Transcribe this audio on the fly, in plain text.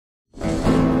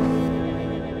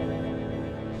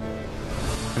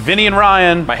Vinny and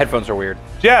Ryan. My headphones are weird.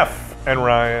 Jeff and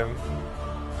Ryan.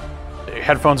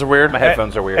 Headphones are weird. My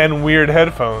headphones are weird. And weird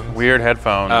headphones. Weird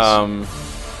headphones.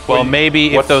 Well,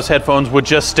 maybe if those headphones would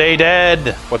just stay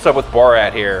dead. What's up with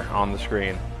Borat here on the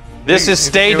screen? This is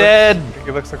Stay He Dead. Think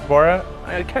he looks like Borat?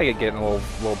 I kind of getting a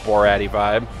little Borat-y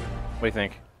vibe. What do you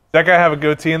think? Does that guy have a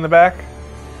goatee in the back?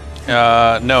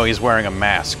 No, he's wearing a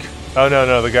mask. Oh,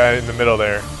 no, the guy in the middle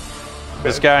there.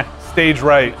 This guy? Stage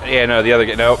right. Yeah, no, the other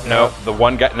guy. No, the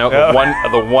one guy. No, No.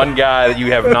 the one guy that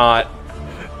you have not.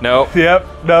 No, Yep,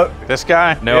 no. This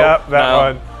guy? no, Yep, that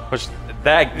one. Which,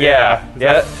 That, yeah. Is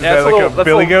that that's like little, a that's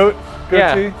billy little- goat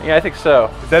goatee? Yeah, I think so.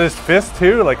 Is that his fist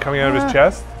too, like coming out of his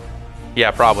chest?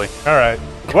 yeah, probably. All right.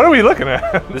 What are we looking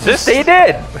at? This is Stay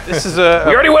Dead. This is We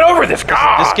already went over this.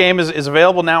 God. This game is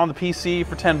available now on the PC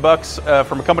for $10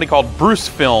 from a company called Bruce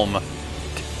Film.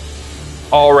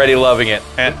 Already loving it,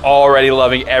 and already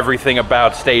loving everything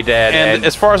about Stay Dead. And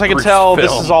as far as I can Bruce tell,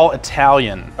 this Film. is all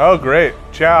Italian. Oh, great.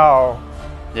 Ciao.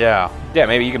 Yeah. Yeah,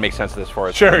 maybe you can make sense of this for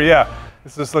us. Sure, yeah.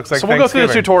 This just looks like So we'll go through the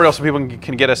Thanksgiving. tutorial so people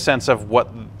can get a sense of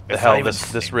what the It's hell not even-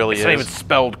 this really It's not even is.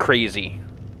 spelled crazy.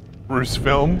 Bruce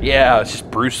Film. Yeah, it's just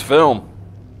Bruce Film.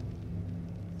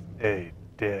 Hey,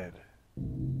 dead.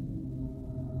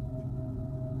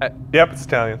 Uh, Yep, it's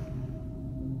Italian.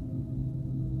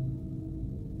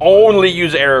 Only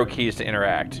use arrow keys to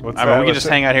interact. What's I mean, that? we can just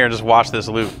hang out here and just watch this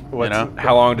loop. You What's- know?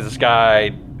 How long does this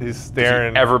guy He's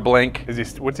staring. ever blink? Is he?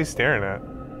 What's he staring at?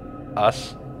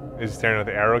 Us? Is he staring at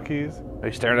the arrow keys? Are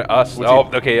you staring at us? What's Oh,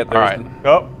 he- okay. Yeah, All right.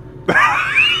 Oh.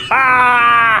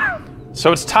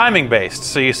 So it's timing based.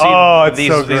 So you see Oh, it's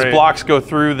these so these great. blocks go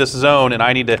through this zone, and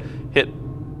I need to hit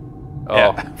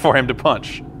Oh, for him to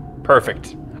punch.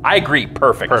 perfect. I agree.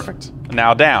 Perfect. Perfect.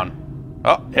 Now down.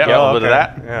 Oh, yeah, Yeah, a little bit of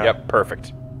okay. that. Yeah. Yep.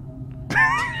 Perfect.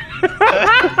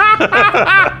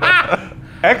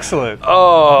 Excellent.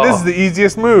 Oh, This is the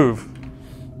easiest move.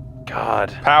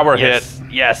 God. Power Yes.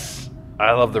 hit. Yes.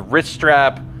 I love the wrist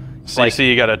strap. So you see,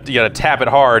 you gotta tap it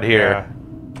hard Yeah. here.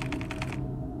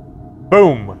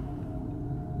 Boom.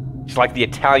 It's like the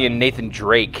Italian Nathan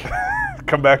Drake.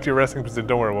 Come back to your wrestling position.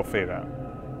 Don't worry, we'll fade out.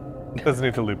 Doesn't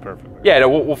need to loop perfectly. Yeah, no,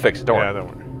 we'll fix it. Don't Yeah, worry.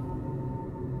 don't worry.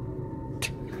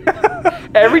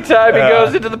 Every time he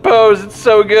goes into the pose, it's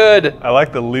so good. I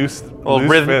like the loose, Little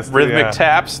loose fist. rhythmic yeah.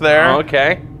 taps there. Oh,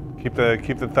 okay. Keep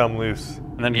the thumb loose.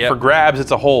 And then Yep. for grabs,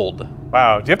 it's a hold.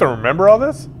 Wow. Do you have to remember all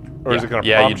this, or is it going to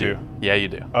Yeah, prompt you do. Yeah, you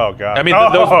do. Oh God. I mean,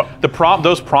 Oh!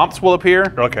 those prompts will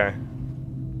appear. Okay.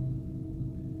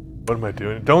 What am I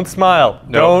doing? Don't smile.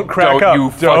 No, don't crack up. You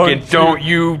fucking don't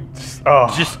you Oh.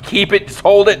 just keep it. Just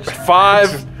hold it.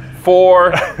 5,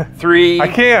 4, 3. I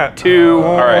can't. 2.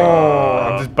 All right.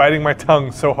 I'm just biting my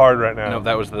tongue so hard right now. No,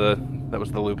 that was the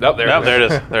loop. Oh, there. No, it there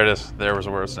is. it is. There it is. There was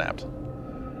where it snapped.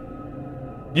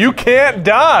 You can't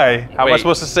die. How am I Wait.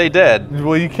 supposed to stay dead?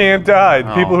 Well, you can't die.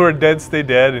 Oh. People who are dead stay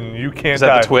dead, and you can't Is that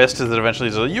die. the twist? Is it eventually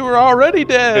you were already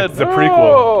dead? It's the Oh.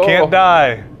 prequel. Can't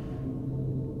die.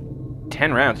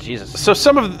 10 rounds. Jesus. So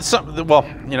well,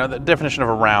 you know, the definition of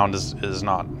a round is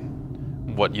not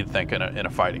what you'd think in a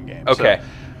fighting game. So Okay.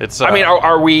 it's. I mean,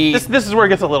 are we? this is where it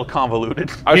gets a little convoluted.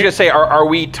 I was gonna say, are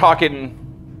we talking?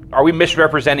 Are we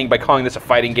misrepresenting by calling this a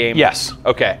fighting game? Yes,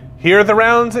 Okay. Hear the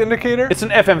rounds indicator? it's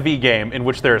an FMV game in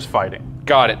which there is fighting.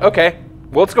 Got it. Okay.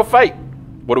 Well, let's go fight.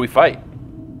 What do we fight?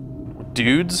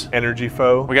 Dudes. Energy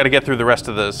foe. We got to get through the rest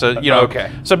of the. So you know.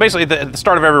 Okay. So basically, at the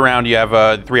start of every round, you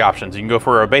have 3 options. You can go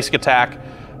for a basic attack.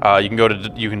 You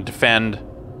can defend,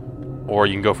 or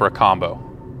you can go for a combo.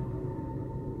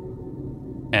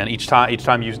 And each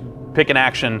time you pick an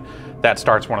action, that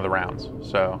starts one of the rounds.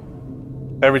 So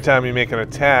Every time you make an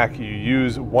attack, you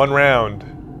use 1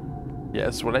 round. yeah,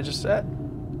 that's what I just said.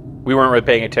 We weren't really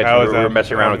paying attention. How is We were that?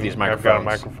 messing around with these I've got a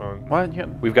microphones. microphone.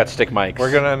 What? We've got stick mics.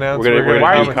 We're gonna announce. We're gonna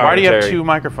Why do do you have commentary. 2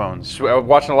 microphones?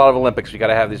 Watching a lot of Olympics. We got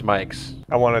to have these mics.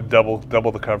 I want to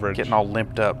double the coverage. Getting all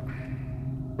limped up.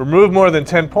 Remove more than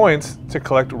 10 points to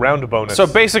collect round bonus. So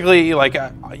basically, like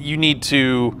you need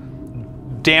to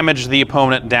damage the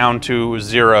opponent down to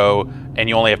 0, and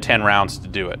you only have 10 rounds to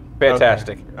do it.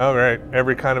 Fantastic. All right.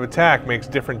 Every kind of attack makes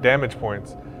different damage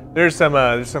points. There's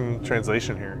some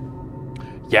translation here.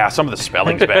 Yeah, some of the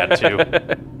spelling's bad too.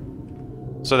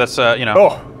 So that's you know.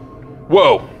 Oh,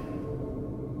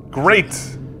 Whoa. great.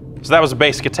 So that was a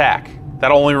basic attack.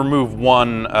 That'll only remove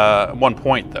one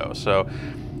point though. So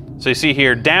you see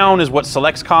here, down is what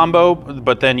selects combo,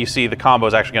 but then you see the combo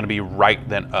is actually going to be right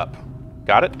then up.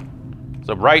 Got it?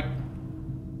 So right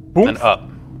Boom. then up.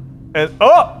 And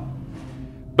up.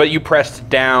 But you pressed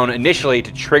down initially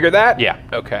to trigger that? Yeah.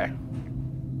 Okay.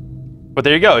 But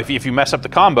there you go. If you mess up the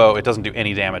combo, it doesn't do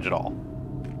any damage at all.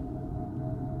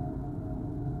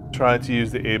 Try to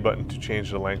use the A button to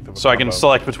change the length of a So I can combo.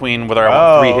 select between whether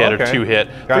I want 3 hit or okay. 2 hit.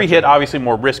 Gotcha. 3 hit obviously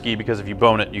more risky because if you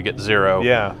bone it, you get 0.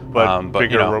 Yeah, but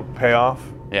bigger you know, payoff.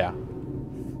 yeah.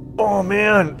 Oh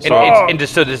man!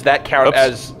 So does that count Oops.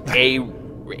 as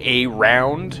a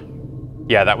round?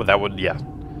 Yeah, that would yeah.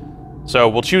 So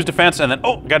we'll choose defense and then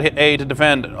gotta hit A to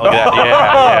defend. Look at that.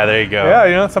 Yeah, there you go. Yeah,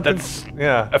 you know something. That's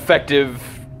Yeah. effective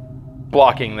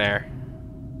blocking there.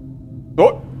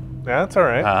 Oh, that's all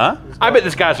right. Uh-huh. I bet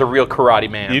this guy's a real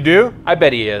karate man. You do? I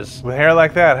bet he is. With hair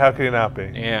like that, how could he not be?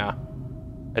 Yeah.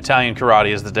 Italian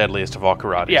karate is the deadliest of all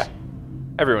karates. Yeah.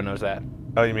 Everyone knows that.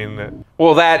 Oh, you mean that?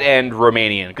 Well, that and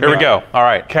Romanian. Here we go. All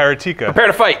right. Karateka. Prepare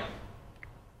to fight.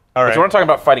 All right. So we're not talking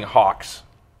about fighting hawks.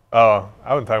 Oh,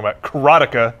 I wasn't talking about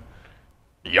Karateka.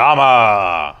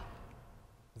 Yama.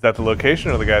 Is that the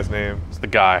location or the guy's name? It's the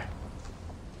guy.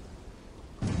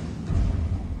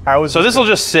 How is So this will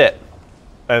just sit.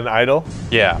 an idol?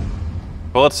 Yeah.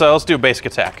 Well, let's do a basic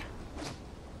attack.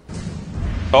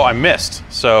 Oh, I missed.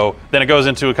 So then it goes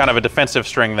into a kind of a defensive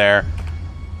string there,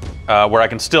 where I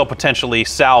can still potentially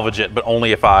salvage it, but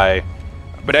only if I.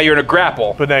 But now you're in a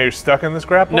grapple. But now you're stuck in this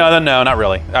grapple? No, not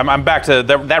really. I'm back to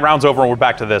that round's over, and we're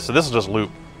back to this. So this will just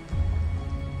loop.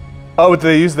 Oh, but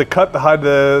they use the cut to hide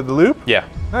the loop? Yeah.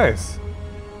 Nice.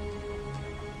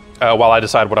 While I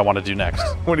decide what I want to do next.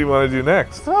 What do you want to do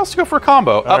next? Well, let's go for a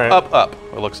combo. Up, right. up, up.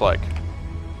 It looks like.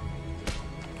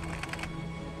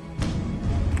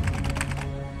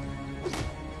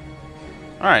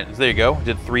 All right, there you go.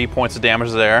 Did 3 points of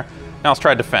damage there. Now let's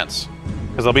try defense,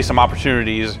 because there'll be some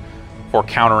opportunities for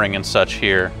countering and such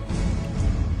here.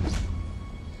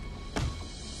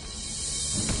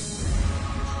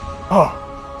 Oh,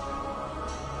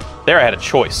 There, I had a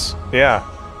choice. yeah.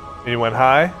 You went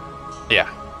high? Yeah.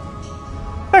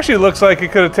 Actually, looks like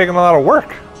it could have taken a lot of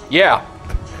work. Yeah.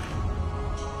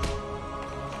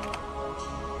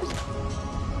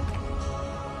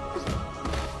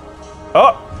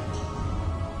 Oh!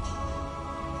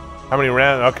 How many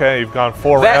rounds? Okay, you've gone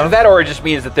 4 rounds. That or it just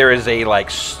means that there is a like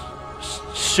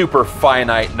super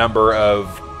finite number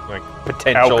of like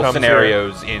potential outcomes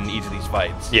scenarios in each of these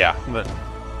fights. Yeah.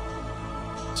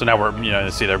 So now we're,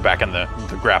 you see they're back in the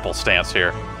grapple stance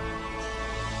here.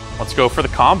 Let's go for the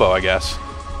combo, I guess.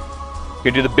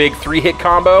 You can do the big 3-hit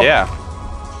combo. Yeah.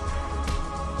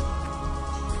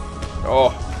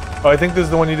 Oh, Oh, I think this is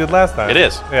the one you did last time. It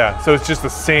is. Yeah, so it's just the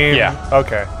same. Yeah.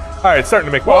 Okay. All right, it's starting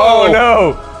to make. Whoa! Whoa,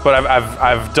 no! But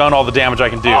I've done all the damage I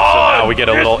can do, so now we get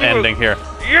a little ending here.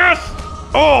 yes!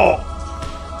 Oh!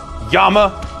 Yama.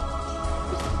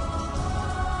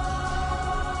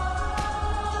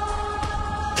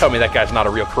 Tell me that guy's not a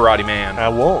real karate man. I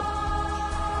won't.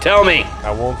 Tell me.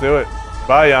 I won't do it.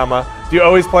 Bye, Yama. Do you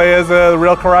always play as a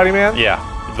real karate man? Yeah,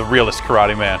 the realest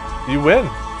karate man. You win.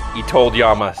 He told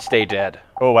Yama, stay dead.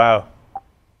 Oh, wow.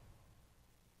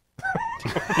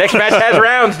 Next match has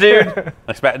rounds, dude.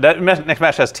 Next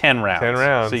match has 10 rounds. 10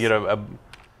 rounds. So you get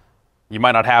you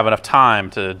might not have enough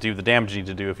time to do the damage you need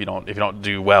to do if you don't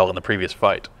do well in the previous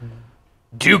fight.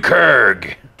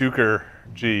 Dukerg. Duker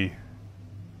G.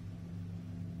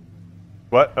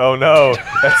 What? Oh, no.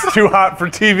 That's too hot for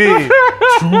TV.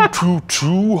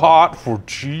 Too hot for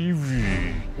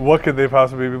TV. What could they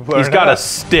possibly be playing? He's got a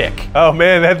stick, Oh,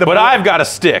 man. They had the but I've got a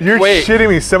stick. You're Wait. shitting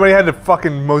me. Somebody had to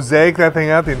fucking mosaic that thing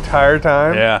out the entire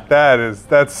time? Yeah.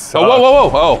 That's. Oh,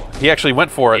 whoa! Oh, he actually went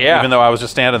for it, Yeah. even though I was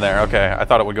just standing there. Okay, I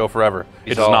thought it would go forever.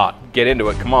 It does all, not. Get into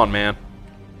it. Come on, man.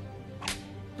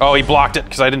 Oh, he blocked it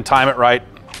because I didn't time it right.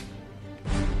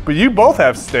 But you both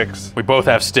have sticks. We both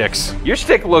have sticks. Your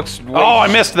stick looks way Oh, I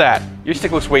missed that. Your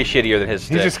stick looks way shittier than his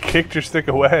He stick. just kicked your stick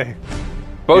away.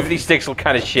 Both of these sticks look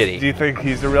kind of Do shitty. you think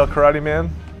he's a real karate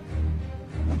man?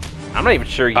 I'm not even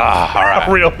sure he's All right.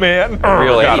 A real man?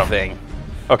 real got him. anything.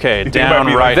 Okay, think down, it might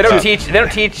be right. They don't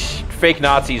up. teach fake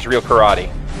Nazis real karate.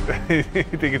 You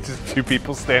think it's just two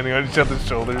people standing on each other's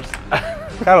shoulders?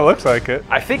 Kind of looks like it.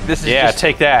 I think this is Yeah, just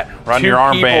take that. Run two your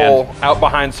armband. people out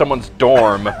behind someone's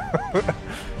dorm.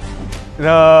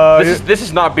 No, This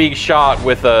is not being shot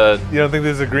with a. you don't think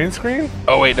this is a green screen?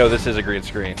 Oh wait, no, this is a green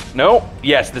screen. No,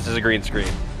 yes, this is a green screen.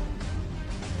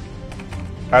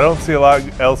 I don't see a lot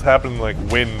else happening like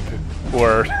wind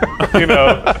or,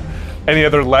 any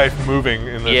other life moving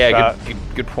in this Yeah, shot.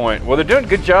 good point. Well, they're doing a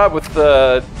good job with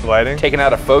the Lighting? taking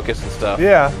out of focus and stuff.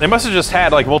 Yeah. They must have just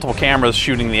had like multiple cameras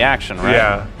shooting the action, right?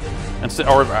 Yeah.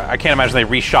 Or I can't imagine they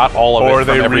reshot all of Or it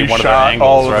from they every one of their reshot angles,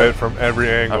 all of right? it from every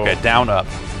angle. Okay, down, up.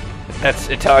 That's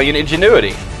Italian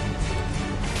ingenuity.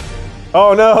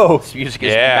 Oh no! This music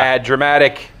is Yeah. mad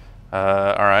dramatic. All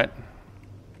right.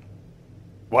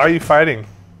 Why are you fighting?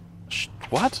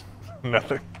 What?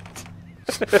 Nothing.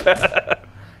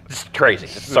 Just crazy.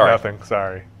 Sorry. Nothing.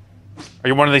 Sorry. Are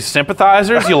you one of these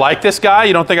sympathizers? You like this guy?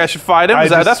 You don't think I should fight him?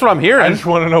 That's what I'm hearing. I just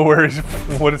want to know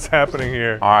what is happening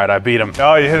here. All right, I beat him.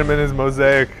 Oh, you hit him in his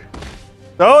mosaic.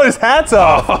 Oh, his hat's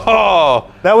off.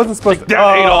 Oh, That wasn't supposed to.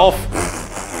 Adolf.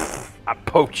 I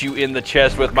poked you in the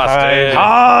chest with my stick.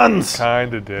 Hans.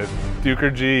 Kinda did.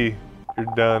 Duker G, you're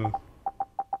done.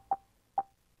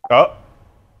 Oh,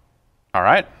 All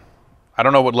right. I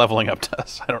don't know what leveling up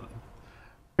does. I don't.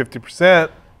 50%.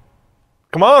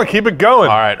 Come on, keep it going.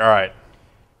 All right, all right.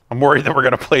 I'm worried that we're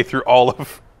gonna play through all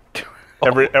of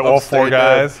All four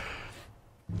guys.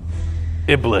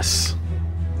 Iblis.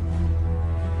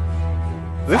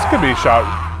 This could be shot.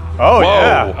 Oh, Whoa.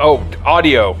 yeah. Oh,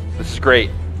 audio. This is great.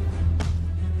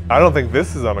 I don't think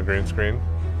this is on a green screen.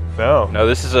 No. No,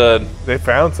 this is a They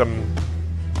found some.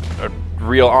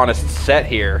 real honest set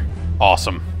here.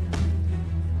 Awesome.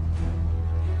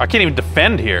 I can't even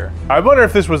defend here. I wonder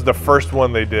if this was the first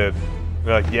one they did.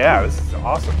 They're like, yeah, this is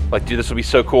awesome. Like, dude, this would be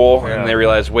so cool. Yeah. And they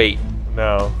realize, wait,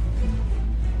 No.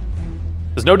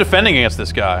 There's no defending against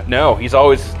this guy. no, he's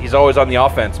always on the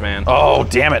offense, man. Oh,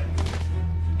 damn it.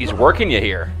 He's working you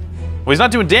here. Well, he's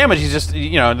not doing damage. He's just,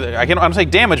 I'm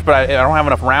saying damage, but I don't have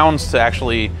enough rounds to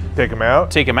actually Take him out.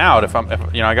 take him out. If I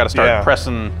got to start Yeah.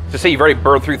 pressing. To say you've already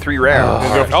burned through 3 rounds.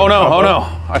 Go for Oh some no! combo. Oh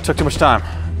no! I took too much time.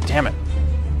 Damn it!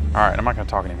 All right, I'm not gonna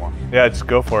talk anymore. Yeah, just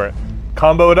go for it.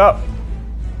 Combo it up.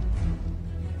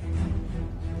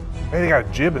 Hey, they got a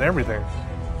jib and everything.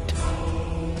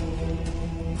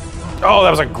 Oh,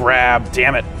 that was a grab.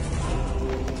 Damn it!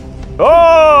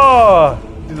 Oh!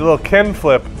 Did a little Ken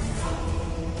flip.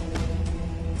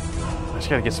 I just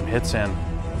gotta get some hits in.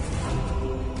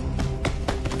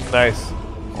 Nice.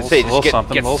 To say, just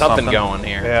get little something going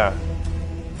here. Yeah.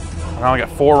 I only got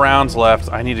 4 rounds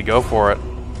left. I need to go for it.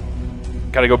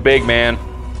 Gotta go big, man.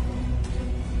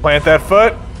 Plant that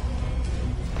foot.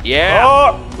 Yeah.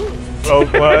 Oh! Oh,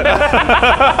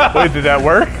 what? Wait, did that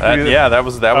work? Yeah, that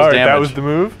was All right, damage. that was the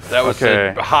move? That was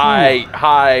Okay. a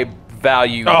high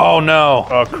value. Oh no!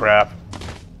 Oh, crap.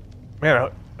 Man,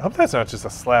 I hope that's not just a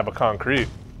slab of concrete.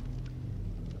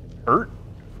 Hurt?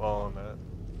 Fall on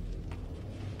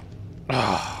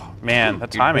that. Man,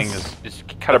 that timing is. It's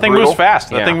kind That of thing brutal. moves fast.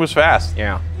 That Yeah. thing moves fast.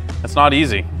 Yeah. It's not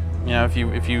easy. You know, if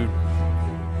you.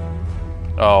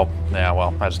 Oh yeah,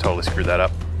 well, I just totally screwed that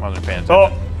up. I wasn't paying attention.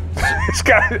 Oh! This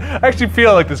guy, I actually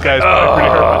feel like this guy's probably pretty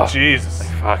hurt, but Jesus.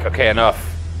 Fuck. Okay, enough.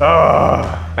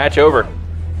 Oh, Match over.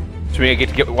 So we get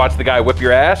to watch the guy whip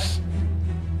your ass.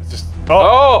 it's just.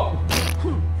 Oh!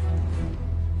 Oh.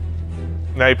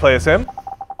 Now you play as him?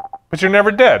 But you're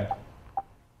never dead.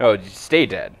 Oh, you stay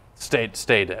dead. Stay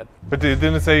dead. But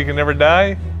didn't it say you can never die?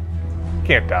 You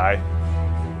can't die.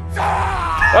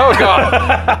 Oh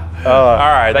god. All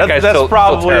right, That guy's that's still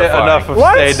probably terrifying. enough of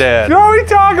What? stay dead. What are we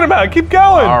talking about? Keep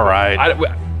going. All right.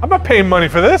 I'm not paying money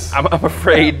for this. I'm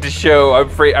afraid to show.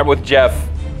 I'm with Jeff.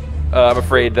 I'm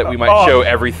afraid that we might Oh. show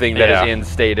everything that Yeah. is in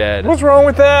Stay Dead. What's wrong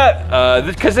with that?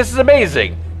 Because this is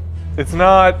amazing. It's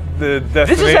not the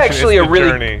destination. This is actually it's a the really.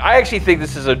 journey. I actually think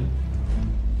this is a.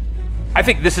 I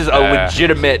think this is a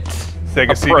legitimate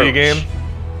Sega CD approach. game.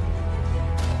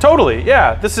 Totally,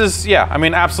 yeah. This is, yeah. I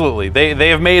mean, absolutely. They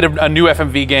have made a new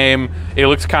FMV game. It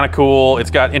looks kind of cool. It's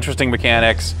got interesting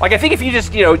mechanics. Like I think if you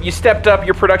just you stepped up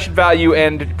your production value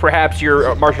and perhaps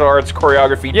your martial arts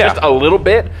choreography Yeah. just a little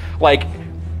bit, like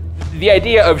the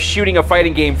idea of shooting a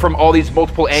fighting game from all these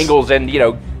multiple angles and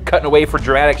cutting away for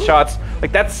dramatic shots,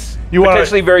 like that's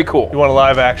potentially very cool. You want a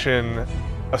live action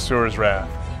Asura's Wrath?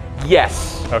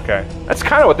 Yes, Okay. that's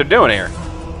kind of what they're doing here.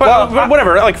 But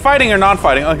whatever, like fighting or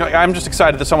non-fighting, like, I'm just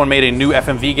excited that someone made a new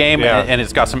FMV game Yeah. and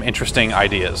it's got some interesting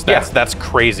ideas. That's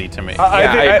crazy to me. I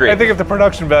agree. I think if the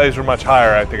production values were much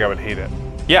higher, I think I would hate it.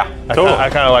 yeah, I totally.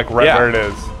 kind of like where it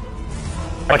is.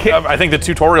 Like, I think the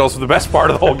tutorials are the best part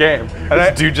of the whole game.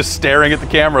 This dude just staring at the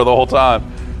camera the whole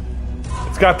time.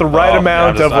 It's got the right Oh,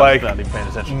 amount yeah, of I'm like not even paying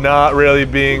attention. not really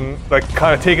being like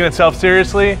kind of taking itself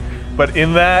seriously, but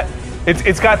in that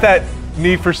it's got that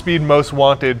Need for Speed Most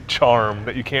Wanted charm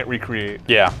that you can't recreate.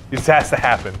 Yeah. It just has to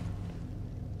happen.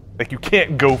 Like you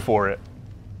can't go for it.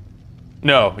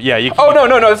 No, yeah, you. Oh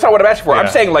no, that's not what I'm asking for. Yeah. I'm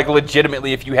saying like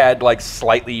legitimately, if you had like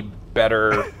slightly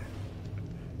better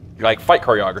like fight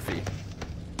choreography.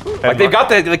 Like they've got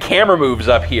the camera moves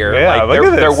up here. Yeah, like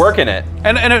look at they're this. working it.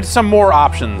 And it's some more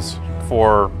options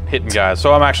for hitting guys.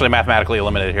 So I'm actually mathematically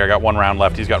eliminated here. I got 1 round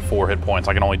left. He's got 4 hit points.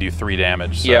 I can only do 3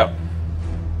 damage. So. Yeah.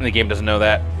 And the game doesn't know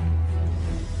that.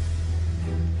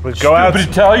 But go out, Stupid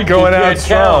Italian going kid out can't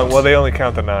strong. count. Well, they only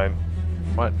count to 9.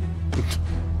 What?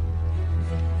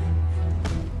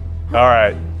 All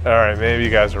right. All right, maybe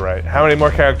you guys are right. How many more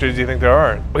characters do you think there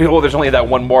are? Well, there's only that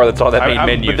one more that's on that main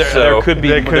menu. But so there could be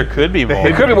more. There could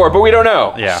be more, but we don't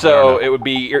know. Yeah, So it would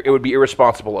be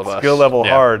irresponsible of us. Skill level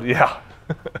Yeah. hard, yeah.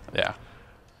 Yeah.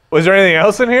 Was there anything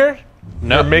else in here?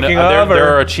 No, They're making there, of, there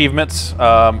or- are achievements.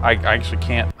 I actually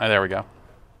can't. There we go. I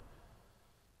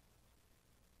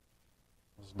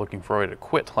was looking for a way to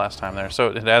quit last time there. So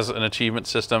it has an achievement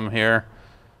system here.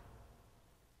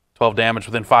 12 damage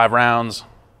within 5 rounds.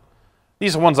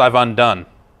 These are ones I've undone.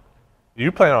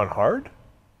 You playing on hard?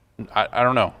 I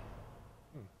don't know.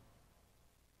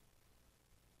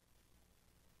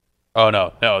 Oh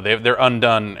no, they're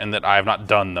undone, and that I have not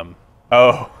done them.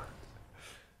 Oh.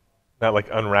 Not like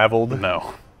unraveled?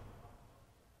 No.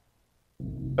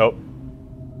 Nope.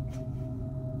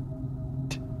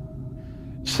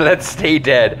 So that's Stay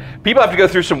Dead. People have to go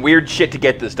through some weird shit to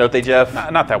get this, don't they, Jeff?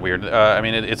 Not that weird. I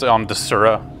mean, it's on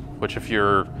Desura, which if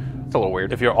you're It's a little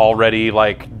weird. if you're already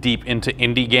like deep into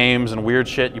indie games and weird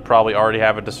shit, you probably already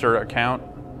have a Desura account.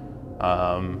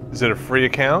 Is it a free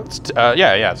account?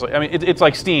 Yeah. So, I mean, it's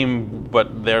like Steam,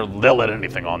 but they'll let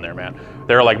anything on there, man.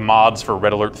 There are like mods for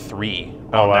Red Alert 3 on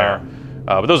Oh, wow. there,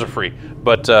 but those are free.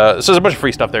 But so there's a bunch of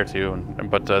free stuff there too.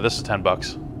 But this is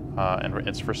 $10, and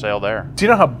it's for sale there. Do you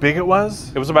know how big it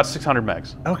was? It was about 600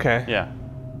 megs. Okay. Yeah.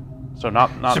 So not.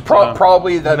 So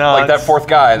probably that No, like that it's- fourth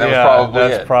guy. That was probably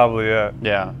that's it. probably it.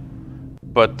 Yeah.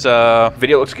 But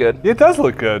Video looks good. It does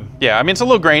look good. yeah, I mean, it's a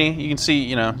little grainy. You can see,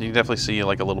 you can definitely see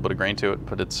like a little bit of grain to it.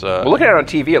 But it's Well, looking at it on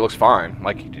TV, it looks fine.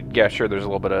 Like, yeah, sure, there's a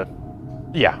little bit of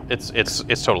yeah, it's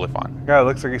totally fine. God, it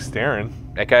looks like he's staring.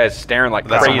 that guy is staring like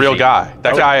That's crazy. a real guy.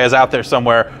 That guy is out there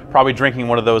somewhere, probably drinking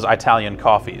one of those Italian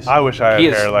coffees. I wish I had He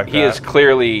hair like he that. is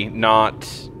clearly not.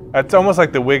 It's almost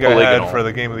like the wig I Polygonal. had for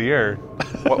the Game of the Year.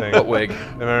 thing. What wig?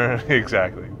 Remember?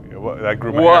 Exactly. I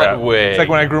grew my What hair out. wig? It's like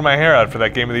when I grew my hair out for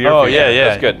that Game of the Year. Oh thing. yeah.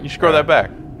 that's good. You should grow that back.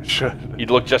 Should.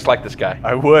 You'd look just like this guy,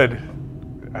 I would.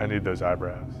 I need those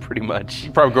eyebrows. pretty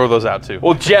much. Probably grow those out too.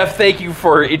 Well, Jeff, thank you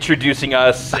for introducing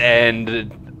us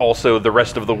and also the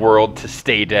rest of the world to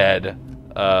Stay Dead.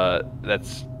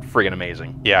 That's friggin'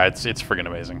 amazing. Yeah, it's friggin'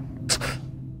 amazing.